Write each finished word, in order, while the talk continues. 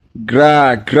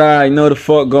Gra, you know the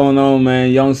fuck going on,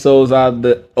 man. Young Souls out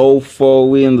the O4,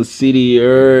 we in the city, you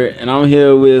heard? And I'm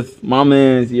here with my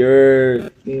mans, you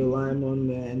heard? Yeah, your Limon,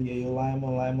 man. Yeah, your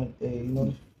Limon. Hey, you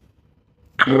know.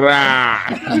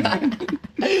 Gra.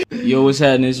 Yo, what's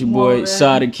happening? It's your Come boy on,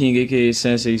 Sada King, aka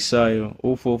Sensei Sayo,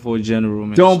 044 General,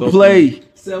 man. Don't Stop play,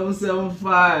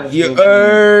 775. you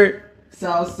heard?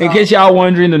 South. In case y'all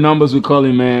wondering the numbers we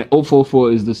calling, man,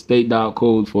 044 is the state dial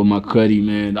code for McCuddy,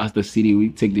 man. That's the city. We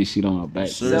take this shit on our back.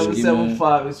 Sir.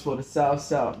 775 is for the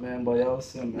South, man. But y'all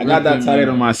see, man. I got that tatted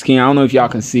on my skin. I don't know if y'all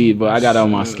can see it, but I got it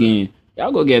on my skin.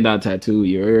 Y'all go get that tattoo,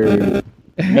 you heard?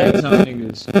 Backtown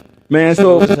niggas. Man,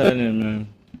 so What's happening, man?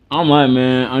 I'm like,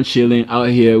 man, I'm chilling out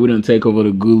here. We done take over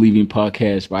the Good Living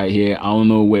podcast right here. I don't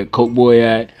know where Coke Boy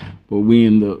at, but we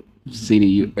in the city.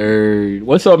 You heard?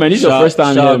 What's up, man? This your first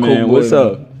time here, man. Coke What's Boy,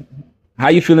 up? How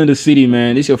you feeling the city,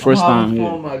 man? This your first time I'm having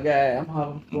here. fun, my guy. I'm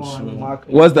having fun.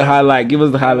 What's the highlight? Give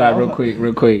us the highlight real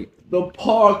quick. The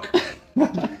park.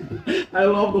 I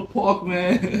love the park,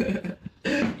 man.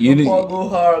 You The need- park go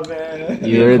hard, man.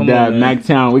 You Yeah, heard come that, on, man.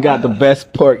 MacTown. We got the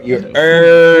best park. You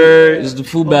heard? It's the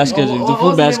food basket. It's the What's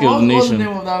food basket of the What's the nation.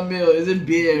 name of that meal? Is it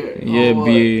beer? Yeah, Or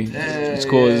beer. what? It's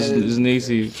called. It's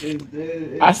native.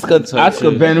 Ask a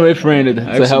Benway friend to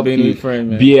Ask a help Benway you. friend,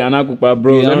 man. Beer Anakukpa,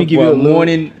 bro. Yeah, Let me give you a little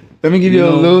morning. Let me give you You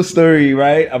a know. little story,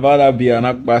 right, about that beer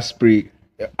Anakukpa spree.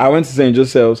 I went to St.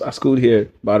 Joseph's. I schooled here,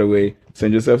 by the way.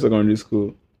 St. Joseph's Secondary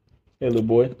School. Hey, little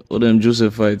boy. All them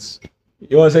Joseph fights.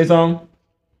 You want to say something?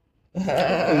 This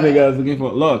nigga was looking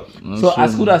for look. So I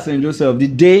schooled at St. Joseph. The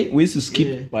day we used to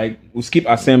skip, we skip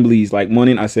assemblies, like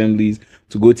morning assemblies,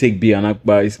 to go take beer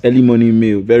Anakukpa. It's early morning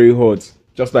meal, very hot,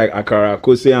 just like akara,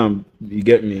 kose, you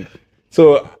get me.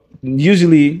 So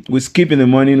usually we skip in the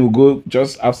morning. We go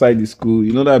just outside the school.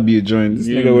 You know that be a joint. This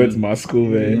Yeah, nigga man. went to my school,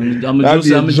 man. I'm a That be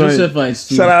Joseph. joint. Josephites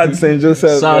too. Shout out to St.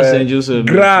 Joseph. Shout out man. St. Joseph, man,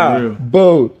 for Gra, real.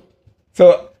 bo.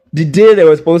 So the day they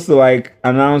were supposed to like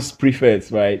announce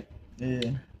prefects, right?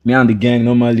 Yeah. Me and the gang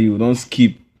normally we don't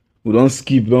skip,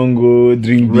 don't go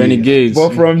drink beer. Renegades.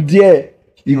 But from there,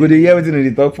 you go to hear everything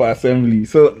they talk for assembly.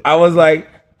 So I was like,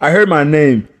 I heard my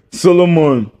name,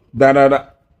 Solomon. I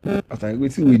was like,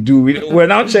 what we do? We're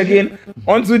now checking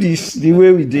onto the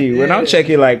way we did. We're now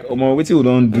checking like, what we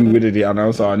don't do with they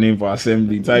announce our name for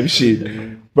assembly type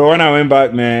shit. But when I went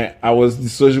back, man, I was the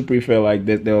social prefect like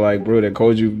that. They were like, bro, they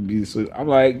called you. So I'm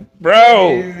like,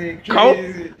 bro,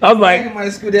 Crazy. I was Back in like, my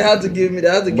school, they had to give me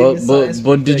But- science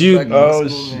but did prefect you- back in my Oh,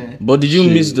 school, shit. man. But did you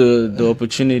Shit. miss the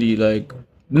opportunity? Like,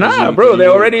 nah, bro, they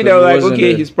were like, wasn't okay,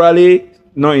 there. he's probably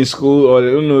not in school, or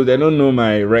they don't know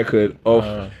my record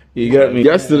of. You got me.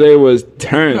 Yesterday was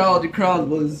turn. The crowd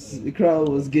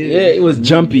was giving. Yeah, it was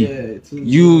jumpy. Yeah, it was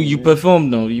you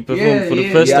performed though. You performed for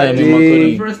the first yeah, time I in did.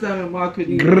 Makodi. First time in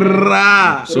Makodi.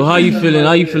 Grrrah. So how you feeling?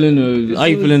 How you feeling? How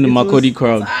you feeling the Makodi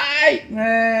crowd? Aight,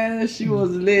 man, she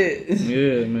was lit. Yeah,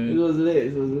 It man. was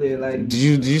lit. Like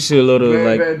Did you see a lot of very,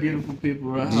 like? very beautiful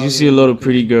people around. Did you see a lot of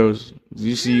pretty girls? Did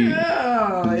you see?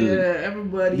 Yeah,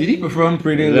 everybody. Did he perform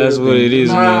pretty? That's what it is,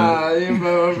 man. Nah, you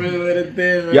remember really little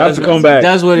thing, man. You have to come back.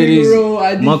 That's what it is. Figaro,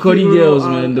 I did Makodi Figaro girls,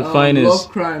 on, man, the Love finest.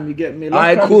 Crime, you get me?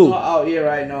 Aight, Crime cool. is not out here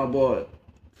right now, but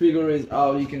Figaro is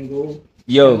out. You can go.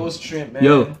 Yo. Go stream, man.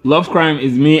 Yo, Love Crime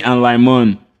is me and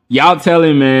Limon. Y'all tell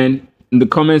him, man, in the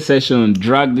comment section,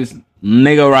 drag this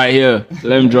nigga right here.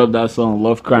 Let him drop that song,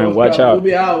 Love Crime. Love Watch Crime. out. We'll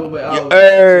be out.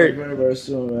 heard. Very, very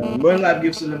soon, man. When Life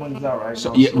Gives Lemon is out right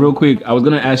now. Yeah, real quick, I was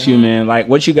gonna ask you, man, like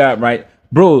what you got, right?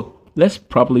 Bro, let's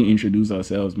properly introduce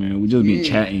ourselves, man. We just been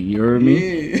chatting, you heard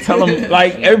me? Yeah. Tell them,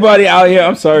 like, everybody out here,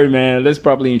 I'm sorry, man. Let's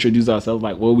properly introduce ourselves,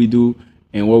 like what we do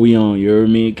and what we on, you heard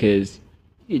me? Cause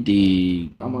you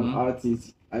dig. I'm an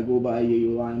artist. I go by Yo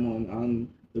Limon, and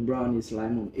the brand is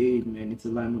Limon 8, man. It's a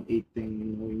Limon 8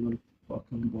 thing, you know the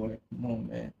fucking boy. Come on,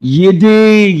 man. You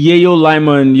dig, yeah, yo,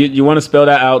 Lyman. You want to spell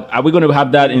that out? Are we gonna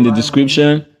have that in the Lyman.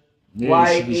 description?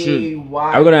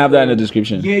 Y-A-Y. Are we gonna have that in the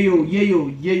description? Yayo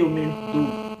means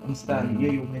dope. Understand?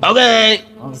 Yayo means Okay.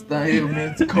 understand? Yayo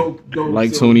means coke, dope.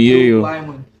 Like So, Tony dope Yayo.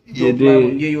 Limon. Yeah, Dope dude.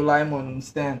 limon. Yayo limon.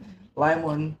 Understand?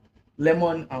 Lemon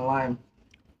and lime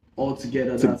all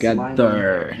together. That's Together. limon.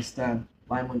 Understand?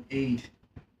 Limon aid.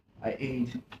 I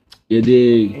aid. You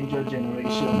dig. Angel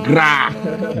generation.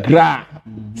 Gra.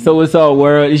 So what's up,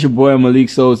 world? It's your boy Malik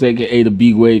Souls, aka the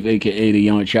Big Wave, aka the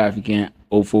Young Trafficant.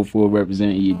 044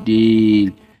 representing you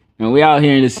dig. And we out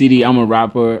here in the city. I'm a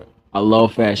rapper. I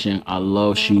love fashion. I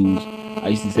love shoes. I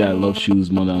used to say I love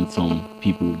shoes more than some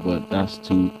people, but that's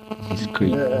too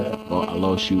discreet. But I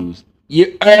love shoes.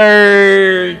 You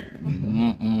heard.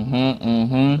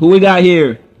 Who we got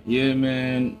here? Yeah,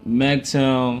 man.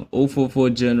 MacTown 044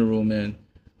 General, man.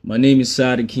 My name is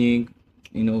Sada King.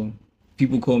 You know,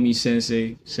 people call me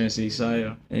Sensei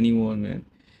Saya, anyone, man.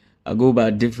 I go by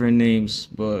different names,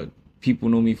 but people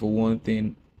know me for one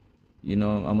thing. You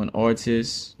know, I'm an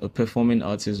artist, a performing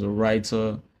artist, a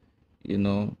writer, you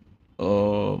know,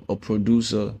 a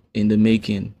producer in the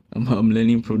making. I'm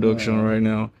learning production right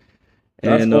now.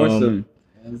 That's And awesome.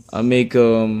 I make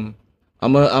I'm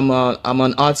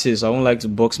an artist. I don't like to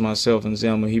box myself and say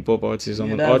I'm a hip hop artist.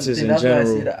 I'm an artist in That's why I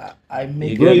general. say that I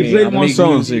make Bro, you me, played I one make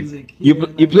song. music.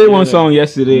 You played one song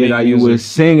yesterday Make that you music. were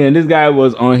singing. This guy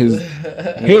was on his.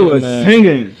 He was man.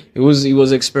 singing. It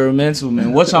was experimental,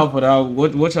 man. Watch out for that.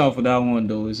 Watch out for that one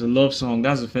though. It's a love song.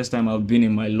 That's the first time I've been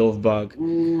in my love bag.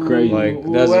 Crazy. Like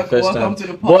that's the first time. welcome to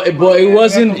the But party, but it man.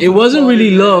 wasn't Welcome it to the wasn't party, really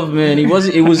man. love, man.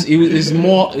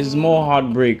 It's more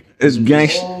heartbreak. It's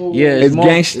gangster. Oh, Yeah, It's more,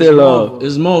 gangster it's more- love.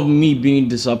 It's more of me being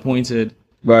disappointed.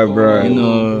 Bye, bro. You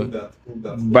know,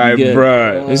 Bye, Yeah.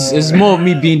 bro. it's more of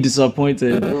me being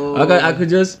disappointed. I could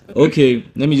just okay.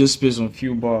 Let me just spit some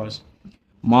few bars.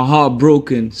 My heart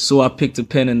broken, so I picked a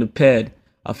pen and a pad.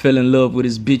 I fell in love with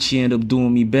this bitch, she ended up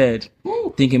doing me bad.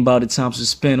 Thinking about the times we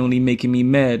spent, only making me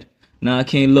mad. Now I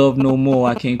can't love no more,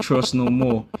 I can't trust no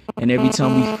more. And every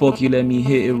time we fuck, you let me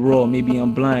hit it raw. Maybe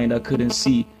I'm blind, I couldn't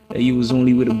see that you was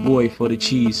only with a boy for the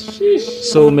cheese.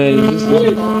 So man,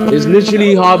 it's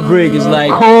literally heartbreak. It's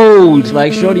like Cold. it's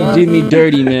like shorty did me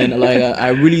dirty, man. Like I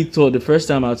really thought the first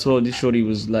time I told this shorty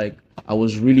was like I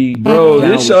was really Bro, down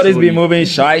this with shorty's shorty. been moving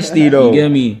shiesty though. You get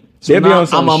me? So They be now on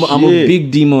some I'm a shit.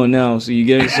 big demon now. So you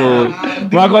get me? So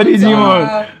Makodi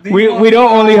demons. We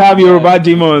don't only have Yoruba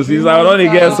demons. It's like I only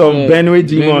get some Yeah, Benue Benue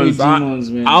demons.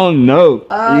 demons, man. I don't know.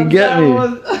 You get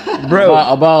me, bro?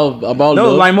 about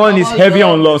No, love. Limon is heavy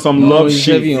on love, some No, love he's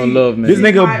shit. heavy on love, man. This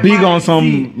nigga My- big my- on some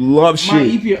see, love My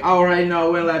shit. EP out right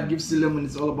now. When life gives to lemon,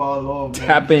 it's all about love. Man.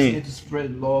 Tapping. You just need to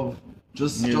spread love.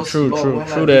 Just true, love. true, When true life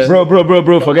that. gives-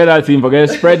 Bro, forget that thing. Forget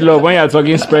spread love. When you're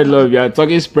talking spread love, you're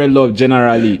talking spread love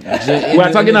generally.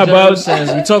 We're talking about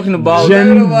We're talking about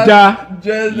gender.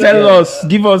 Just- Tell us,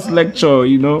 give us lecture,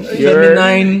 you know.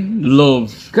 feminine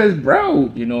love. Cause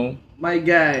bro, You know, My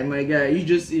guy, you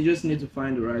just need to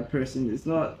find the right person. It's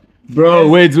not. bro,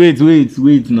 wait now.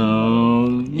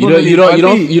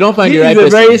 You don't find the right This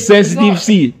is a very person. sensitive.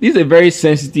 See, this is a very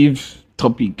sensitive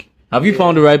topic. Have you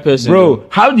found the right person, Bro,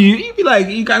 how do you be like?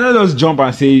 You cannot just jump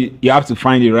and say you have to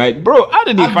find the right. Bro, how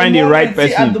did they At find the the right moment,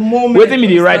 see, person? at the moment, Wait me,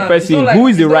 the right understand, it's person. not like- Who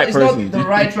is the it's right not- person? It's not the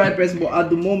right person, but at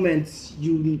the moment,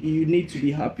 you need to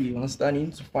be happy. You understand? You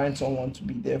need to find someone to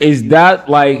be there. For Is you, that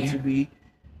like? to be?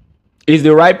 Is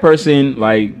the right person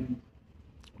like?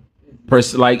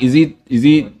 Like, is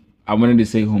it? I wanted to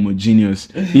say homogeneous.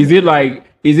 Is it like?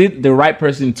 Is it the right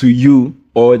person to you?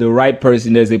 Or the right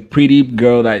person, there's a pretty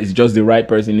girl that is just the right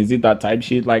person. Is it that type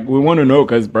shit? Like, we want to know,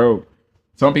 because, bro,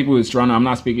 some people is trying to, I'm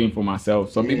not speaking for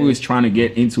myself. Some people is trying to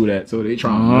get into that. So they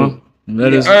trying to know.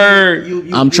 Let us.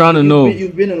 I'm trying to know.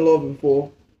 You've been in love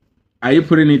before. Are you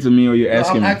putting it to me or you No,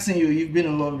 asking I'm me? asking you. You've been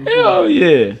in love before. Hell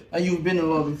yeah. And you've been in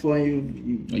love before,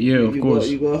 and Yeah, of course.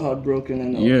 You got heartbroken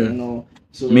and all. Yeah. And all.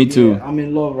 So Me too. I'm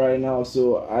in love right now,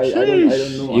 so I don't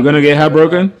know. You gonna get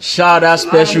heartbroken? Shout out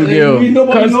special girl.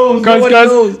 Nobody knows. Nobody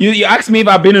knows. You asked me if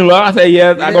I've been in love. I said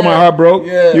yes. I got my Yeah, heart broke.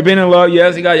 yeah. You been in love?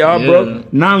 Yes. You got your heart Yeah.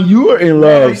 broke. Now you are in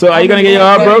love. So are you gonna get your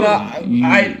heart broke?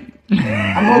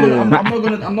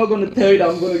 I'm not gonna tell you that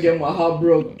I'm gonna get my heart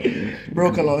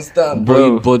broken on stand.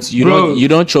 Bro, But you bro.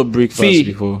 don't chop breakfast See,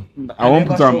 before. I won't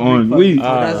put them on.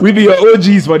 breakfast. We be your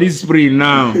OGs for this spring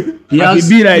now. He I has,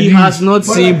 be like he this. has not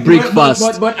seen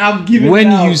breakfast. But I'm giving When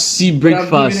it out. you see But I'm giving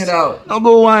breakfast, it out. No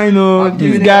go wine, no. I'm This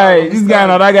giving it guy, out. this guy,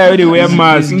 now that guy already wear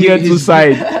mask. Gear two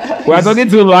side. We are talking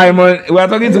to Lyman. We are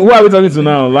talking to who are we talking to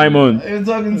now? Lyman. You're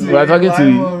talking to We are talking to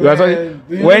you. We are talking.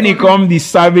 When he come the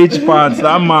savage parts,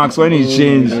 that marks when he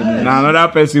change. Now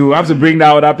another person will have to bring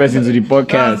that other person to the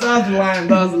podcast. That's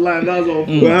line. That's all.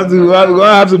 We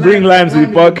have to bring Lime to the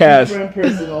podcast. Different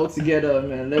person altogether,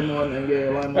 man. Lemon and yeah,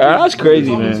 Lemon. That's crazy,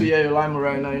 You're talking man. to yeah, Lemon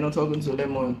right now. You're not talking to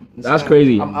Lemon. That's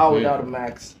crazy. I'm out without a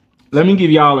max. Let me give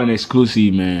y'all an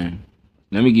exclusive, man.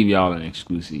 Let me give y'all an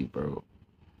exclusive, bro.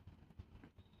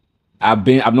 I've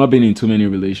not been in too many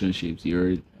relationships. You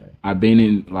heard? I've been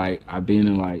in like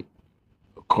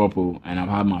a couple, and I've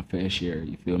had my fair share.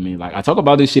 You feel me? Like I talk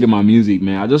about this shit in my music,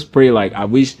 man. I just pray like I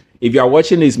wish if y'all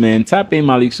watching this, man, tap in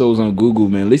Malik Souls on Google,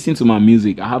 man. Listen to my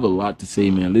music. I have a lot to say,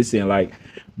 man. Listen, like,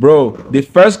 bro, the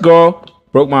first girl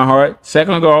broke my heart.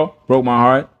 Second girl broke my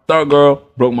heart. Third girl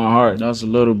broke my heart. that's a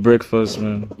little breakfast,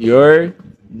 man. You heard?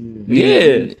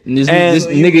 Yeah. This And-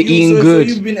 nigga eating So good.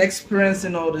 you've been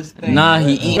experiencing all this thing. Nah,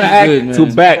 he eating Back good, man. to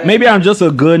back. Maybe I'm just a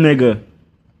good nigga.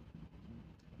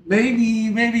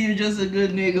 Maybe you're just a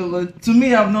good nigga, but to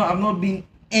me, I've not been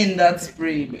in that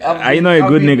spree. Are you not a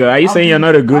good nigga? Are you saying you're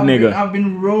not a good nigga? I've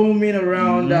been roaming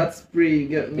around that spree.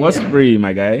 Get me? What spree,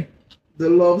 my guy? The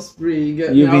love spree.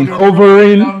 Get You've me? been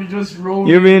hovering. I've been just roaming.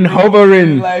 You've been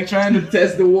hovering. Like trying to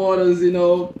test the waters, you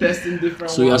know, testing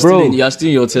different. So you're waters. still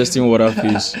in your testing water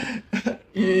phase.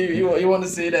 You want to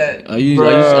say that? Are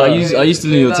you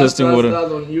still in your testing water?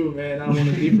 That's on you, man. I'm on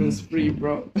a different spree,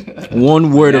 bro.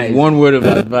 One word of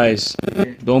advice.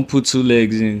 Don't put two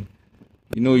legs in.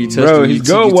 You know you test. Bro, the, he's you,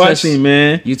 go you watching, test,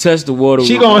 man. You test the water.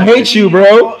 She with- gonna hate you, I'm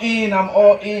bro. all in. I'm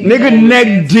all in. Nigga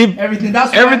neck deep. Everything.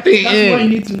 That's Everything why, in. That's why you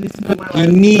need to listen to my life. You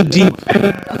knee deep.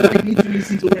 That's why you need to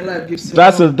listen to my life. Gives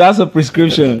That's a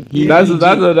prescription. That's a It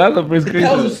tells a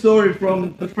prescription. story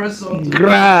from the first song. To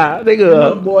Gra, You know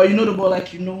the nigga. boy,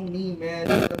 like you know me,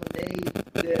 man.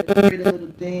 Every little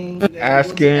thing.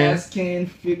 Asking,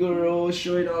 Figaro,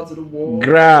 show it out to the wall.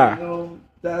 Gra. You know,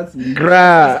 that's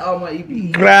Gra. how my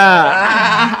EP.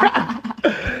 Gra.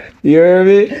 You hear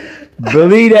me?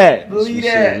 Believe that. Believe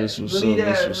This that. was Believe up,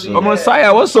 that. this was believe up. Oh,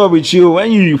 Messiah, what's up with you?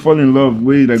 When you fall in love,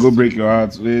 where like go break your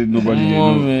heart? Where nobody Come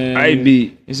on, know. man. I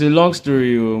be. It's a long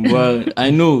story, but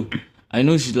I know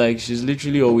she's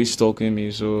literally always stalking me.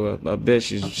 So I bet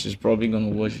she's probably gonna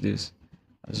watch this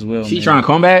as well. She man. trying to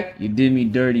come back? You did me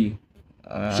dirty.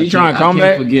 She trying to come I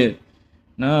back? can't forget.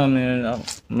 Nah, man.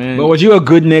 Man. But was you a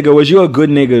good nigga? Was you a good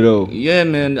nigga though? Yeah,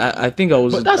 man. I think I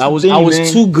was. But that's I the was. thing, I was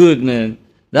man. too good, man.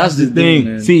 That's the thing,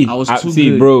 man. See, I was too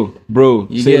see, good. bro.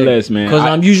 You Say get? less, man. Because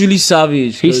I'm usually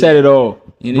savage. He 'cause, said it all,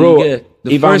 you know, bro. you get,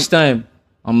 the if first time,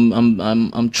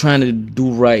 I'm trying to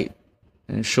do right,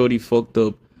 and shorty fucked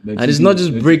up, But and it's you- not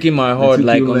just but- breaking my heart you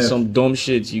like on left. some dumb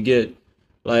shit. You get,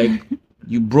 like,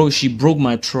 she broke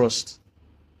my trust.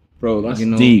 bro, that's You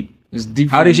know, deep. It's deep.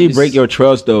 How did she break your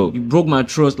trust though? You broke my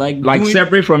trust, like doing-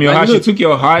 Separate from your like, heart, look, she took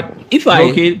your heart. if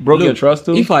broke your look, trust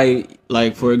too. If I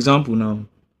like, for example, now,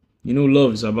 you know,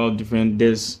 love is about different.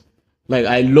 There's like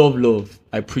I love.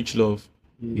 I preach love.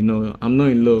 You know, I'm not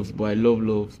in love, but I love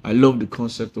love. I love the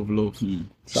concept of love. So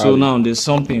Solid. now there's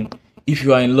something. If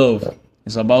you are in love,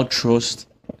 it's about trust.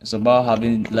 It's about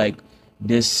having like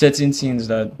there's certain things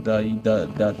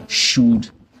that should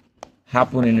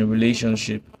happen in a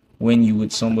relationship when you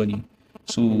with somebody.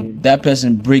 So that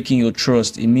person breaking your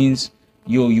trust, it means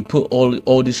you put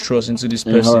all this trust into this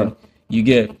In person. her.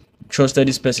 You trusted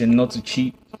this person not to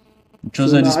cheat. You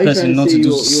trusted this now, are you person trying not say to do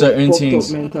you're certain fucked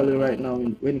things. up mentally right now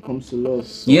when it comes to love.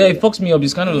 Yeah, it fucks me up.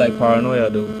 It's kind of like paranoia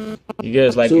though. You get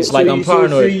it's like I'm So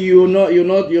paranoid. you're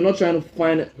not trying to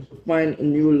find a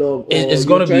new love. Or It's you're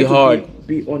gonna be trying to hard.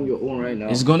 Be on your own right now.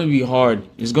 It's gonna be hard.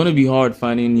 It's gonna be hard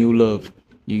finding new love.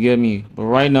 You get me? But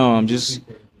right now I'm just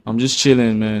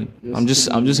chilling, man. I'm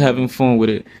just having fun with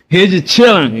it. Here's just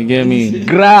chilling. You get me?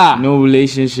 Gra. No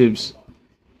relationships.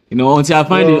 You know, until I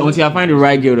find the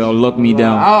right girl that'll lock me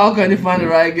down. How can you find the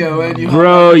right girl when you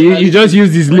Bro, have that you mentality- just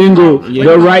use this lingo. Yeah.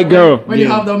 The right girl. when you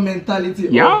have that mentality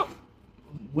Yeah. of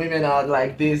women are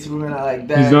like this, women are like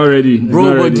that. He's not ready. He's Bro,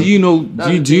 not but ready. do you know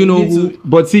do you know You need who to-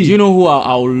 But see, do you know who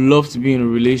I would love to be in a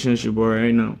relationship with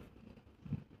right now?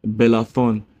 Bella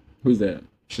Thorne. who's that?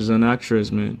 She's an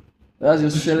actress, man. That's your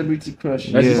celebrity crush.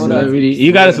 That's Yeah, a Oh, celebrity.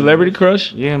 You got a celebrity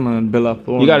crush? Yeah, man, Bella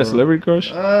Thorne. You got a bro. celebrity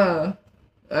crush?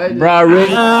 Bro,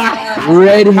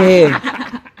 Red hair.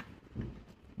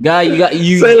 Guy,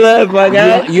 you less,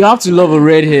 my you have to love a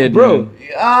redhead, Bro. man.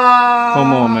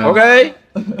 Come on, man. Okay.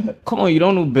 Come on, you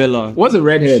don't know Bella. What's a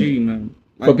redhead? She, man.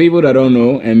 For people that don't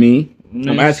know, and me, I'm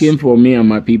Nice. asking for me and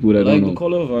my people that Like don't the know.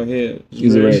 color of her hair.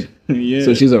 She's a red. Yeah.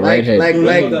 So she's a like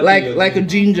redhead. like a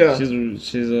ginger.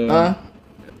 She's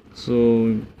So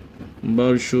I'm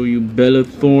about to show you Bella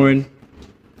Thorne,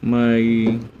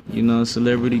 my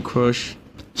celebrity crush.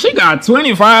 She got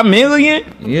 25 million.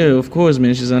 Yeah, of course,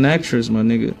 man. She's an actress, my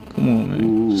nigga. Come on,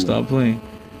 man. Stop playing.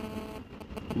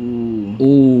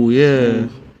 Ooh, yeah.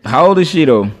 How old is she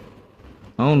though?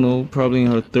 I don't know, probably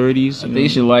in her 30s. I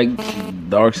think she like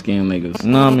dark skinned niggas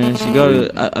Nah, man. She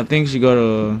got I think she got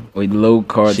a with low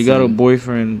cards. she got a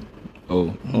boyfriend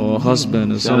Oh, or a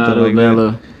husband or shout out something to like that.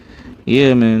 Bella.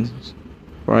 Yeah, man.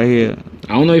 Right here.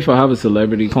 I don't know if I have a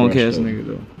celebrity Punk crush, ass though. nigga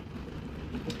though.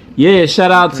 Yeah,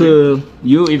 shout out to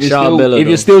you if you're Shout out still Bella, if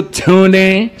you're though. still tuned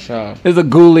in. Ciao. It's a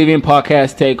Good Living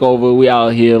Podcast takeover. We out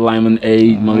here, Lyman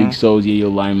A, Malik Souls, yeah, your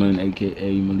Lyman,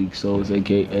 aka Malik Souls,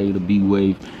 aka the B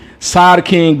Wave, Side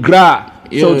King Gra.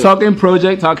 So Yeah. talking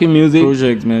project, talking music.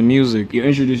 Project, man. Music. You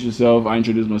introduce yourself. I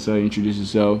introduce myself. You introduce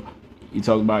yourself. You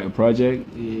talk about your project.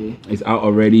 Yeah. It's out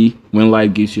already. When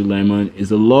life gives you lemon,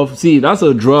 it's a love. See, that's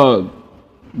a drug.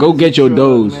 Go get your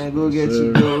dose. Man, go get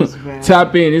your dose, man.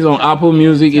 Tap in. It's on Apple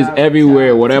Music. It's Tap, everywhere.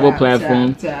 tap, Whatever tap,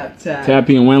 platform. Tap. Tap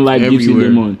in. When life gives you Everywhere.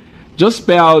 lemon. Just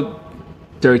spell out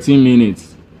 13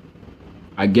 minutes.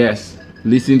 I guess.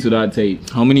 Listen to that tape.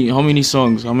 How many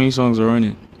songs are on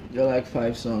it? They're like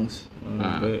 5 songs.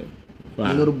 Okay.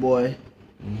 Little Boy,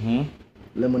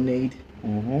 Lemonade.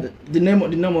 The name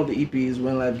of the EP is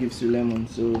When Life Gives You Lemon.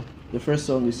 So the first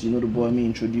song is You Know the Boy, me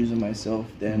introducing myself.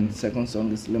 Then the second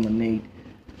song is Lemonade.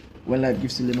 When Life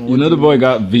Gives you lemon. You know the boy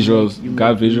got visuals. You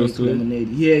Got make visuals to it. lemonade.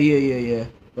 Yeah.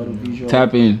 Got a visual.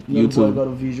 Tap in You know the boy YouTube. got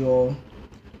a visual.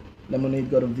 Lemonade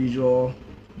got a visual.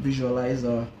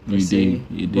 Visualizer. You did.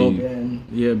 You Bob did. and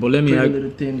Yeah, but let me Pretty ask.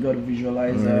 Little Thing got a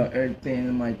visualizer. Everything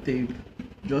in my tape.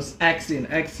 Just accent.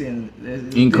 There's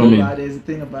a Incoming. There's a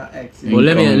thing about accent. But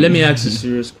Incoming. let me ask a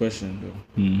serious question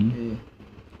though. Mhm. Yeah.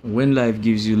 When life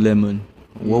gives you lemon,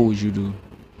 what would you do?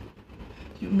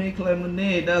 You make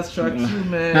lemonade. That's track 2,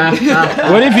 man.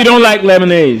 What if you don't like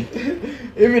lemonade?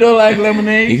 If you don't like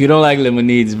lemonade. If you don't like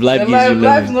lemonades, life And gives you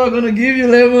life's lemon. not gonna give you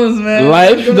lemons, man.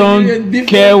 Life Life's gonna give you a don't different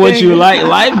care what thing. you like.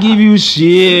 Life give you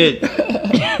shit.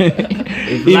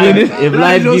 If Life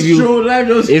life just gives you throw- life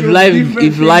just if throw life different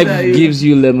if things life at you. gives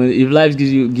you lemon, if life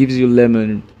gives you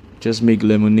lemon, just make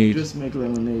lemonade. Just make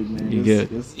lemonade, man. You Just-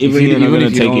 get just- Even you're not even gonna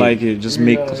if you take don't it. like it, just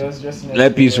make just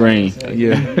Let peace reign.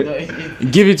 Yeah.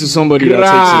 give it to somebody that It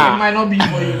Gra- might not be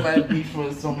for you, it might be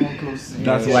for someone close to you.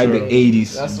 That's Yeah, why sure. the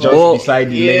 80s That's just why- beside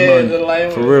the Yeah, lemon. the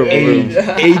lemon. For real, for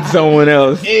real. Ate someone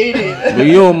else. Ate it. takes. But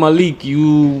yo, Malik,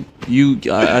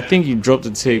 I think you dropped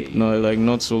the tape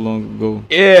not so long ago.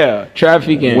 Yeah,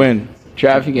 trafficking. When?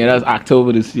 Trafficking. That's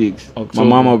October the 6th. October.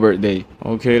 My mama birthday.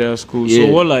 Okay, that's cool. Yeah.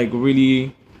 So what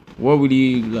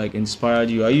really like inspired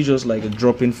you? Are you just like a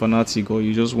drop-in fanatic, or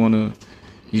you just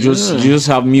you just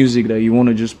have music that you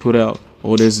wanna just put out,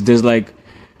 or there's like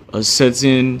a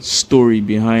certain story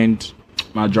behind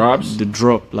My drops. the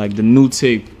drop, like the new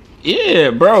tape? Yeah,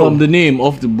 bro. From the name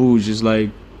Off the Bouge, it's like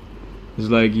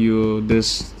you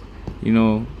this, you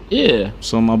know, Yeah.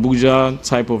 some Abuja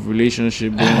type of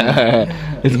relationship going.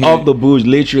 It's off the booze,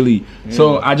 literally.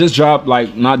 So I just dropped,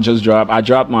 not just dropped. I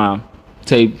dropped my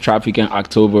tape Trafficking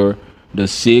October the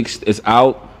 6th. It's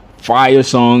out. Fire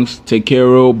songs. Take Care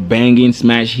of, banging,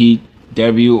 smash hit,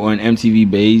 debut on MTV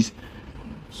Base.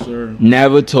 Sir.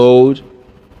 Never Told.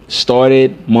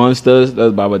 Started. Monsters.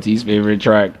 That's Baba T's favorite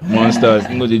track. Monsters.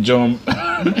 Go to jump.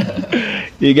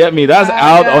 You get me? That's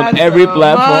out on every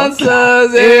platform.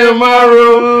 Monsters In my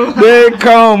room, they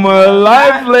come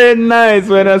alive late nights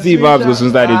when I see Babs go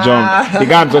soon start to jump. The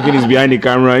guy I'm talking is behind the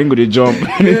camera, ain't gonna jump.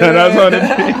 That's on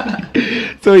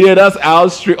it. So yeah, that's out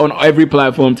straight on every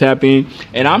platform tapping.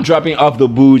 And I'm dropping Off the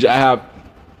Booge. I have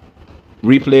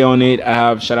Replay on it. I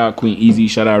have shout out Queen Easy,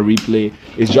 shout out Replay.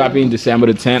 It's dropping December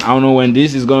the 10th. I don't know when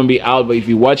this is gonna be out, but if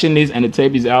you're watching this and the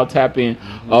tape is out, tapping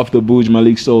Off the Booge,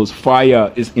 Malik Souls.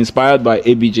 Fire. It's inspired by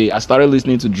ABJ. I started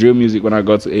listening to drill music when I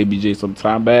got to ABJ some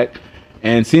time back.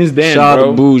 And since then, Shout out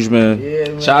bro, to Bouge, man. Yeah,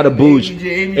 man. shout out to Booge.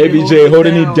 ABJ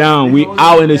holding it down. They We hold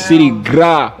out it in the down. city.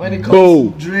 Gra. When it Go.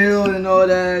 comes to drill and all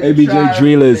that. ABJ trap,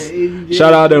 drillers. the ABJ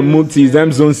Shout out to drillers, Muktis,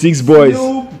 them Zone 6 boys.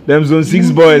 Snoop, Them Zone 6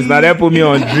 Mookie. boys. Now they put me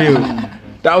on drill.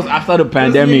 That was after the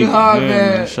pandemic. Hard, Yeah,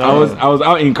 man. shout I was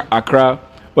out in Accra.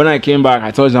 When I came back, I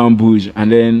touched down Bouge,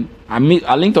 and then I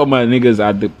linked up my niggas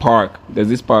at the park. There's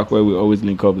this park where we always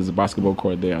link up. There's a basketball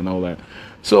court there and all that.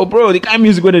 So, bro, the kind of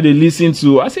music where they listen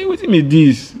to, I say, what's me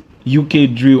this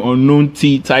UK drill, unknown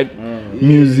T type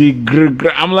music?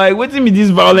 I'm like, what's me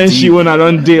this violent shit when I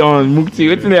don't day on Mukti?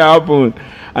 What's they happen?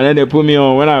 And then they put me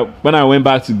on when I went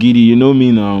back to Giddy. You know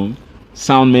me now.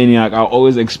 Sound maniac, I'll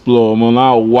always explore. I'm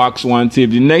now wax one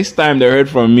tape. The next time they heard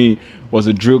from me was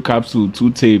a drill capsule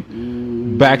 2 tape,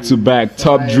 back to back,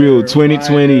 top drill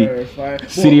 2020,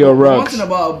 City of One Rocks. thing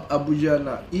about Abuja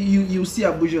now, you see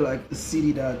Abuja like a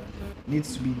city that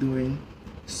needs to be doing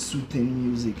soothing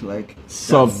music, like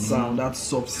Soft. that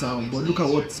soft sound. But look at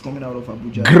what's coming out of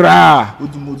Abuja. Gra,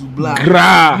 Odumodu Black.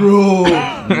 gra,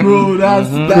 Bro, that's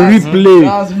Replay.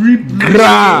 That's replay.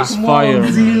 Gra. Come Fire, on,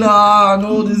 man. Zilla and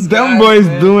all this. them boys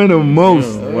doing the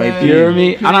most. White You hear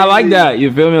me? And I like that.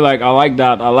 You feel me? Like I like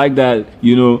that. I like that.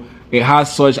 You know, it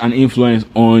has such an influence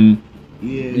on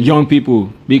Yeah, young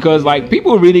people because like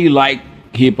people really like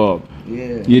hip hop.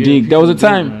 yeah. You dig? There was a people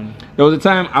do, time. man. There was a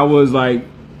time I was like,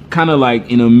 kind of like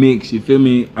in a mix. You feel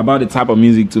me? About the type of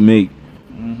music to make.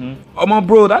 Oh my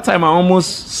bro, that time I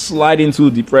almost slide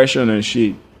into depression and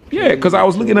shit. Yeah, cause I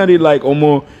was looking at it like,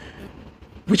 almost,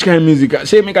 which kind of music?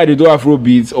 Say make I do Afro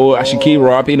beats or I should keep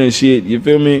rapping and shit. You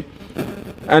feel me?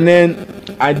 And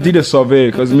then I did a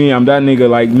survey, cause me, I'm that nigga.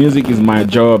 Like music is my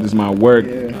job, it's my work.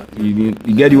 Yeah. You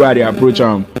get you how they approach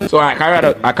them. So I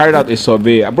carried out a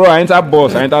survey, bro. I entered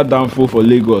bus, I entered Danfo for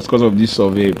Lagos because of this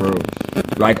survey, bro.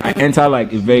 Like I enter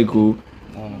like a vehicle.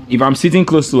 If I'm sitting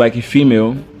close to like a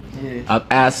female, Yeah. I'll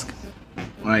ask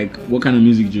like what kind of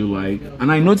music do you like?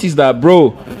 And I noticed that,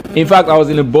 bro. In fact, I was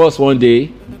in a bus one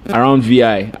day around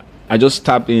VI. I just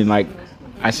tapped in, like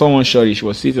I saw one shorty. She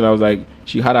was sitting. I was like,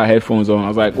 she had her headphones on. I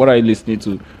was like, what are you listening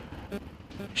to?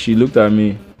 She looked at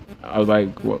me. I was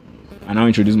like, what? I now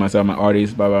introduced myself, my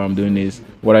artist, blah, blah, I'm doing this.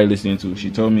 What are you listening to? She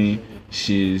told me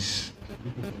she's...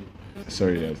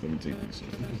 Sorry, guys, let me take this.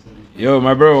 Yo,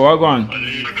 my bro, what going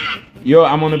on? Yo,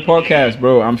 I'm on the podcast,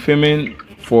 bro. I'm filming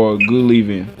for Good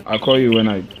Living. I'll call you when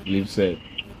I leave set.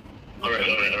 Alright,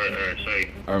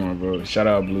 sorry. Alright, my bro. Shout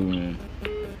out Blue, man.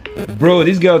 Bro,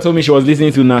 this girl told me she was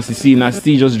listening to Nasty C. Nasty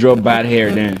C just dropped Bad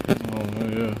Hair then. Oh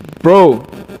yeah.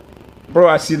 Bro,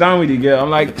 I sit down with the girl. I'm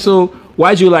like, so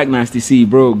why'd you like Nasty C,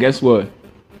 bro? Guess what?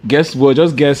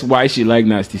 Just guess why she like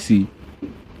Nasty C.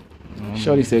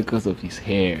 Shorty said because of his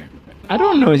hair. I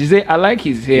don't know. She said, I like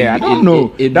his hair. I don't know.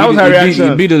 That was her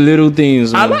reaction. It be the little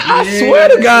things, man. I swear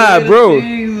to God, bro.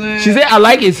 She said, I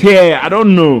like his hair. I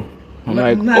don't know. I'm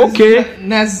like, okay.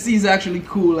 Nasty is actually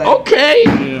cool. Like, Okay.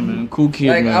 Yeah, man. Cool kid,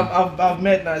 like man. I've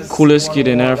met Nasty. Coolest kid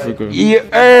in Africa. Yeah,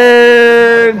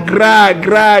 gra.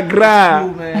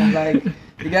 Cool, man. Like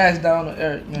the guy's down to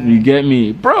earth, man. You get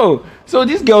me, bro? So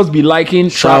these girls be liking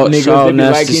trap Shout niggas, they be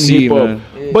Nasty liking C, hip hop,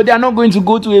 man. but they're not going to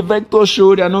go to a Vector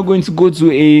show. They're not going to go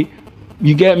to a,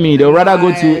 you get me? They'll rather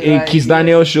go to a Right, Kiss yeah.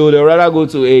 Daniel show. They'll rather go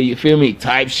to a, you feel me,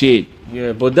 type shit.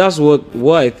 Yeah, but that's what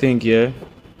I think. Yeah,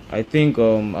 I think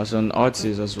as an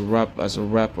artist, as a rapper, as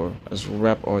a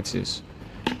rap artist,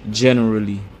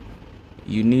 generally,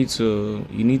 you need to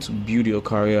build your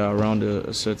career around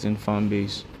a certain fan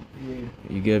base. Yeah.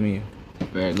 You get me?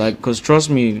 Like, cause trust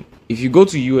me, if you go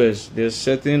to US, there's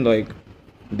certain, like,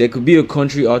 there could be a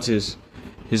country artist.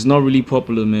 He's not really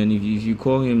popular, man. If you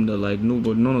call him,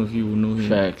 none of you will know him.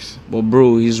 Facts. But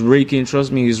bro, he's raking.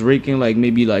 Trust me, he's raking like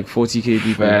maybe like 40K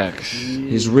people. Facts.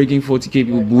 He's raking 40K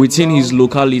people within his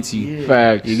locality.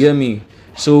 Facts. You get me?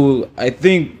 So I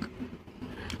think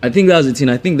that's the thing.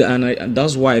 I think that, and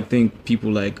that's why I think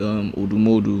people like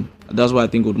Odumodu. That's why I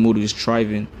think Odumodu is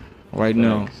thriving right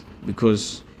now,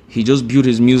 because he just built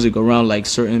his music around like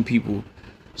certain people.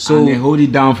 So And they hold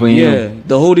it down for him. yeah,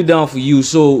 they hold it down for you.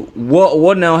 So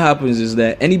what now happens is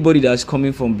that anybody that's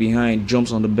coming from behind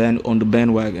jumps on the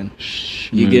bandwagon.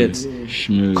 You get,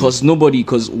 Schmooze.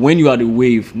 cause when you are the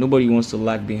wave, nobody wants to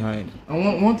lag behind.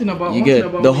 And one thing about You one get thing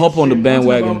about the hop on the mainstream-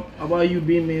 one thing bandwagon. about you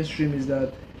being mainstream is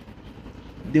that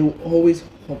they will always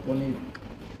hop on it.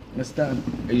 Understand?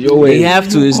 Your way. They have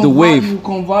to. You It's the convert- wave. You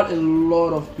convert a lot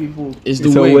of people. It's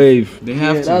It's the a wave. wave. They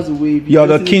have Yeah, to. that's a wave. You're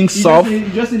just the need- king you just soft. need- You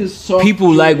just need a soft.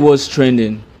 People like what's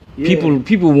trending. Yeah.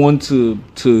 People want to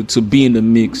be in the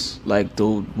mix. Like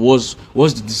what's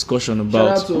the discussion Shout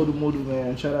about? out to Odumodu,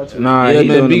 man. Shout out to Nah, Yeah, he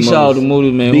man. done Big the shout out to most.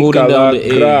 Modu, man. Big Holding down the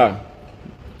A. Kala.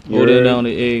 Holding You're- down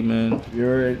the A, man.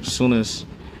 you're- Soonest.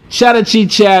 Shout out Chit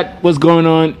Chat. What's going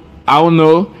on? I don't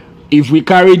know. If we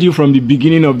carried you from the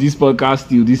beginning of this podcast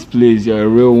to this place, you're a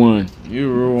real one.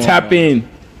 You Tap in.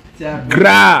 Tap.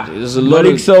 Gra. There's a lot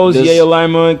Malik of- Souls, there's- Yayo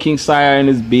Lyman, King Sire and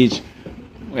his bitch.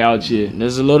 We out here.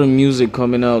 There's a lot of music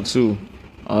coming out too.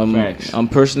 Facts. I'm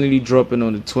personally dropping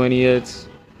on the 20th.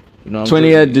 You know, I'm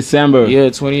 20th December. Yeah,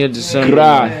 20th December.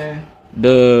 Gra. Yeah.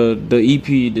 The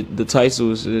EP, the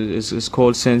title is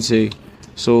called Sensei.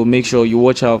 So make sure you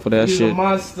watch out for that He's shit. a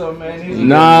monster, man. He's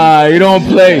Nah, you don't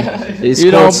play. It's You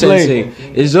called don't play. Sensei.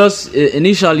 It's just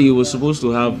initially it was supposed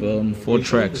to have 4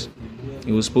 tracks.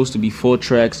 It was supposed to be 4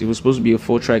 tracks. It was supposed to be a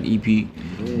 4-track EP,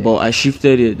 but I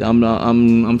shifted it.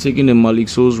 I'm taking the Malik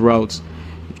Souls route,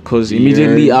 because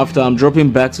immediately Yeah. after I'm dropping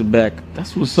back to back.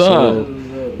 That's what's So, up.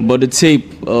 but the tape,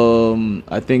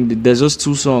 I think there's just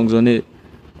 2 songs on it,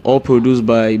 all produced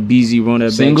by BZ Run That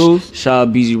Back. Singles? Shout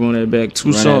out BZ Run That Back. 2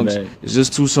 Run That songs. Back. It's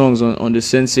just 2 songs on the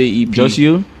Sensei EP. Just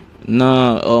you?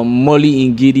 Nah, Molly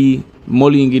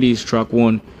Ngidi is track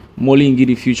 1. Molly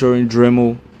Ngidi featuring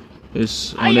Dremel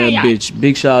is on that bitch.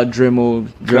 Big shout out Dremel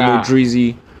Gra.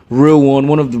 Drizzy, real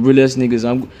one of the realest niggas.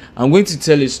 I'm going to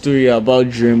tell a story about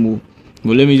Dremel,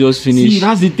 but let me just finish. See,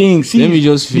 that's the thing. See, Let me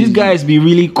just these finish. guys be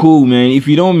really cool, man. If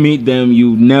you don't meet them,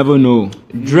 you never know.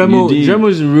 Dremel You dig?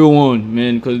 is a real one,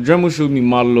 man, because Dremel showed me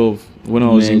my love when I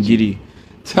was in Man. Giddy.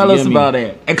 Tell You us get me? about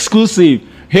that. Exclusive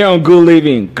here on Good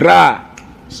Living. Gra.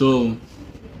 So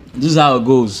this is how it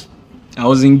goes. I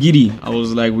was in Giddy. I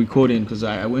was like recording, because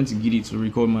I went to Giddy to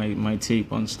record my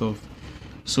tape and stuff.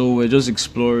 So we're just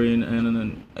exploring, and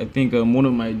then I think one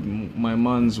of my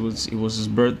mans was his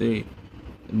birthday.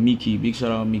 Mickey, big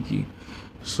shout out Mickey.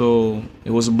 So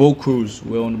it was a boat cruise.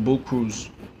 We're on the boat cruise.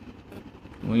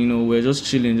 Well, you know, we're just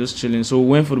chilling. So we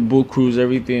went for the boat cruise,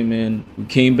 everything, man. We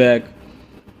came back.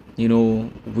 You know,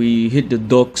 we hit the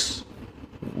docks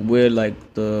where like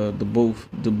the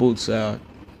boats are.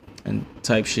 and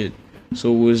type shit.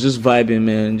 So we was just vibing,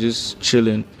 man, just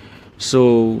chilling.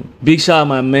 So big shout out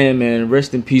my man.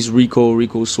 Rest in peace,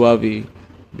 Rico Suave.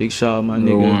 Big shout out my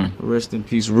Real nigga. one. Rest in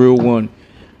peace, real one.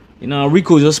 You know,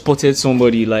 Rico just spotted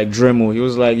somebody like Dremel. He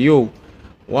was like, yo,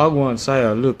 Wagwan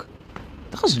Saya, look,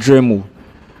 that's Dremel.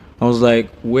 I was like,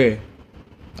 where?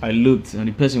 I looked and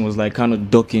the person was like kind of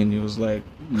ducking. He was like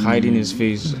hiding his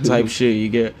face type shit. You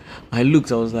get? I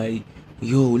looked. I was like,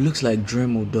 yo, it looks like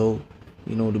Dremel though.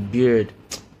 You know, the beard.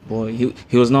 Boy,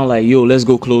 he was not like, yo, let's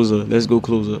go closer.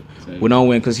 We now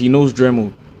went because he knows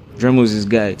Dremel. Dremel's his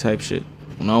guy type shit.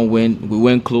 We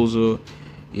went closer.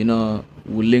 You know,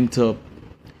 we linked up.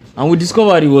 And we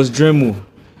discovered it was Dremel.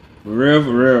 For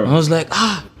real. I was like,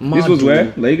 This was Madu.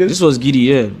 where? Lagos? This was Giddy,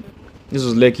 yeah. This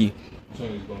was Lekki.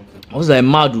 I was like,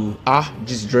 Madu,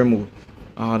 just Dremel.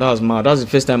 That was mad. That was the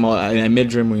first time I met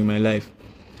Dremel in my life.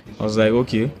 I was like,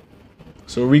 okay.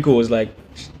 So Rico was like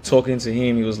talking to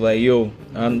him. He was like, yo,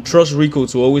 and trust Rico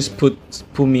to always put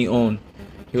me on.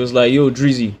 He was like, yo,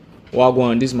 Drizzy,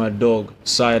 Wagwan, this is my dog,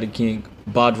 Sire the King,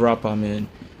 bad rapper, man.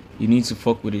 You need to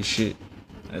fuck with his shit.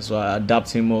 And so I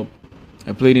adapt him up.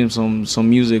 I played him some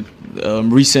music,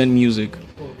 recent music.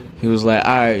 He was like,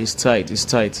 alright, it's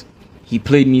tight. He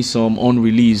played me some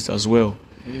unreleased as well.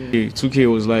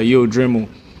 2K was like, yo, Dremel,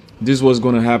 this was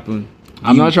gonna happen.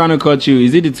 I'm not trying to cut you.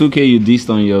 Is it the 2K you dissed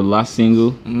on your last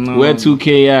single? No. Where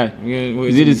 2K at? Yeah,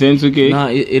 Is it the same 2K? Nah,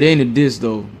 it ain't a diss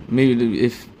though. Maybe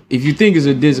if you think it's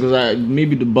a diss, because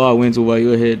maybe the bar went over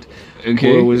your head.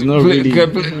 Okay. Or it was not really.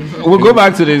 We'll go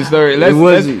back to the story.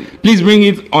 Let's please bring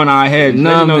it on our head.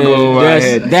 Nah, Let's not man, go over our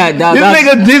head. That's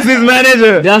This nigga diss his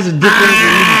manager. that's a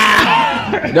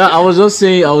different. I was just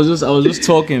saying. I was just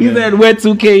talking. He Man. said, where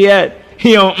 2K at?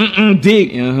 He on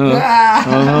dick.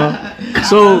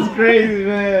 So Crazy,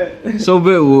 man. so,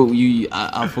 but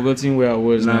I've forgotten where I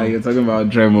was Nah, now. you're talking about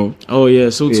Dremel. Oh yeah,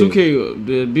 so Yeah. 2K,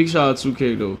 the big shout out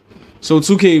 2K though. So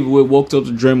 2K walked up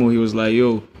to Dremel. He was like,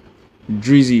 "Yo,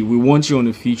 Drizzy, we want you on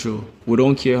the feature. We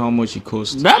don't care how much it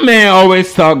costs." That man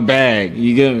always talk bag.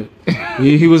 You get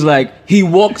me? he was like, he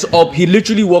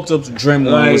literally walked up to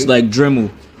Dremel and was like, "Dremel,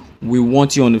 we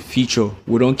want you on the feature.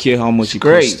 We don't care how much it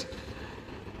Great. costs."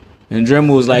 And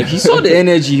Dremel was like, he saw the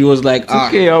energy. He was like,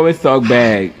 2K always talk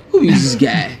bag. who is this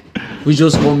guy? We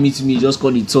just come meet me, just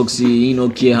call the toxic, he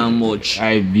don't care how much.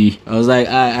 I be. I was like,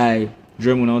 aye.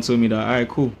 Dremel now told me that, alright,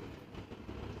 cool.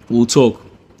 We'll talk.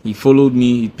 He followed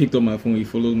me, he picked up my phone, he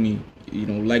followed me, you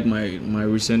know, like my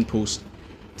recent post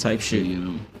type shit. You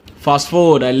know. Fast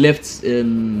forward, I left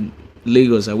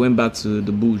Lagos, I went back to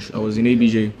the bush. I was in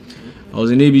ABJ,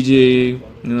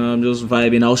 you know, I'm just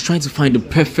vibing. I was trying to find the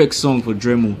perfect song for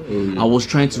Dremel. I was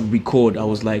trying to record. I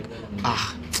was like,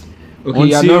 Okay,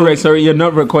 you're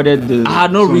not recorded the. I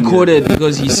had not song yet. recorded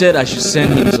because he said I should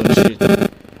send him some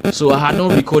shit. So I had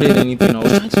not recorded anything. I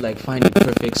was trying to like find the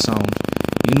perfect sound.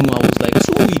 You know, I was like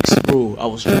 2 weeks, bro. I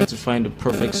was trying to find the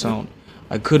perfect sound.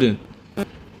 I couldn't.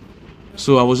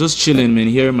 So I was just chilling, man,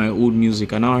 hearing my old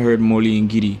music. And now I heard Molly and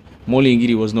Giddy. Molly and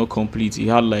Giddy was not complete. He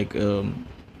had like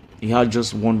he had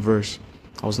just one verse.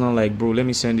 I was not like, bro, let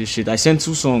me send this shit. I sent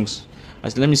 2 songs. I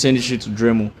said, let me send this shit to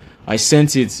Dremel. I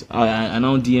sent it. I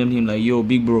now DM'd him like, yo,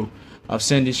 big bro, I've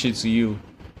sent this shit to you.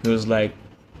 He was like,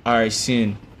 alright,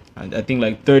 sin. And I think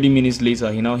like 30 minutes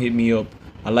later, he now hit me up.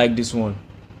 I like this one.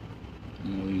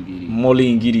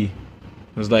 Molly and Giddy.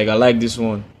 He was like, I like this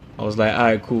one. I was like,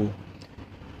 alright, cool.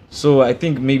 So I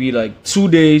think maybe like 2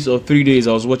 days or 3 days,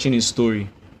 I was watching his story.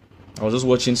 I was just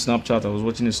watching Snapchat. I was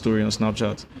watching his story on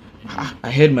Snapchat.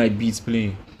 I heard my beats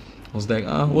playing. I was like,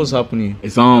 what's happening?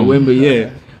 It's on.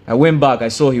 I went back. I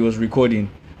saw he was recording.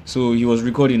 So he was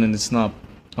recording in the snap.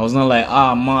 I was not like,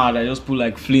 mad. I just put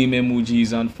like flame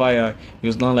emojis and fire. He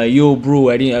was not like, yo, bro,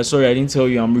 I didn't tell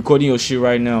you. I'm recording your shit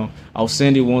right now. I'll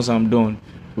send it once I'm done.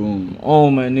 Boom. Oh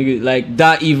my nigga, like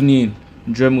that evening,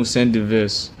 Dremel sent the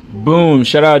verse. Boom.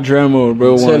 Shout out Dremel,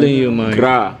 bro. I'm telling you, man.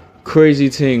 Gra. Crazy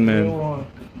thing, man.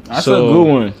 That's So, a good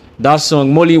one. That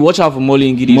song, Molly, watch out for Molly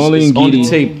and Giddy. Molly and on the Giddy.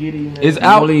 tape. It's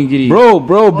out. Molly and Giddy.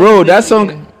 Bro. That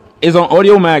song is on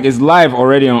Audio Mac. It's live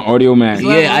already on Audio Mac.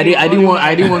 Yeah, I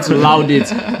didn't want to loud it,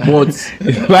 but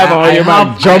It's live on Audio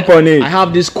Mac. Jump on it. I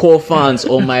have these core fans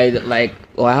on my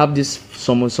I have this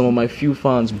some of my few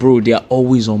fans, bro. They are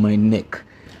always on my neck.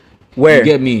 Where? You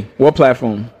get me? What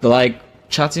platform? They're like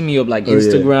chatting me up, like Oh, yeah.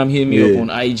 Instagram, hit me Yeah. up on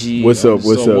IG. What's up, and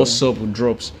what's stuff. up? What's up with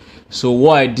drops. So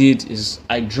what I did is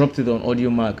I dropped it on Audio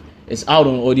Mac. It's out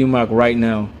on Audio Mac right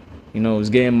now. You know, it's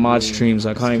getting mad streams.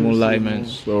 I can't even lie, man.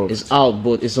 Soft. It's out,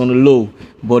 but it's on the low.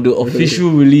 But the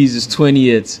official release is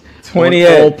 20th.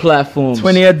 20th. On all platforms.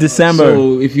 20th December.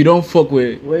 So if you don't fuck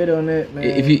with, Wait on it,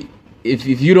 man.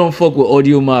 if you don't fuck with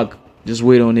Audio Mac, Just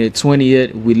wait on it.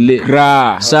 20th, we lit.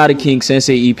 Gra. Sada King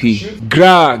Sensei E EP.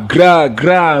 Gra.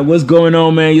 What's going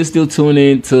on, man? You're still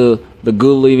tuning in to the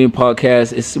Good Living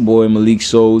Podcast. It's your boy Malik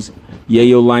Souls,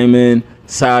 Yayo Lyman,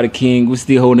 Sada King. We're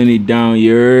still holding it down,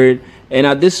 you heard? And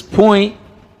at this point,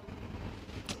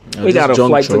 we got a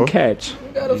flight to catch.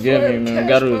 You get me, man?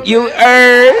 Gotta, You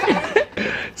heard?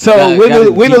 So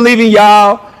Gotta we're leaving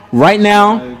y'all right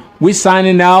now. We're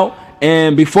signing out.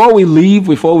 And before we leave,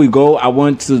 before we go, I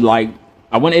want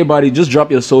everybody to just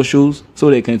drop your socials so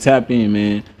they can tap in,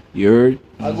 man. You heard?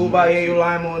 I go by Yayo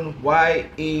Lyman,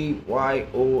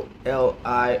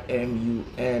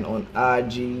 YAYOLIMUN on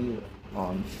IG,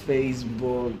 on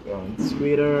Facebook, on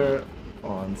Twitter,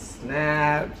 on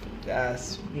Snap.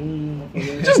 That's me.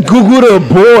 Just Google the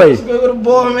boy. Google the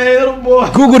boy, man. Little boy.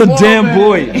 Google the damn man.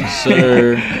 boy.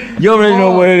 sir. You already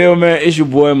know what it is, man. It's your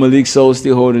boy Malik Soul,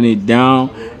 still holding it down.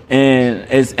 And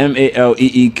it's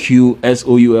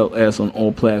MALEEQSOULS on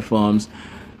all platforms.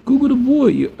 Google the boy,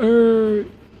 you heard?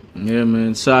 Yeah,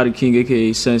 man. Sada King,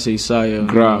 aka Sensei Saya.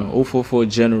 Gra. 044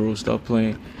 General, stop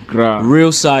playing. Gra.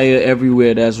 Real Saya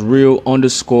everywhere. That's real_SYRE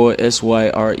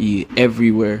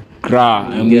everywhere. Gra.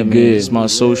 And Yeah, we man. good. It's my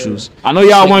socials. I know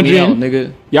y'all Check me wondering. out,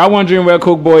 nigga. Y'all wondering where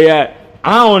Coke Boy at?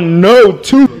 I don't know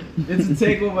too. It's a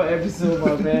takeover episode,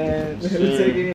 my man. We're taking it.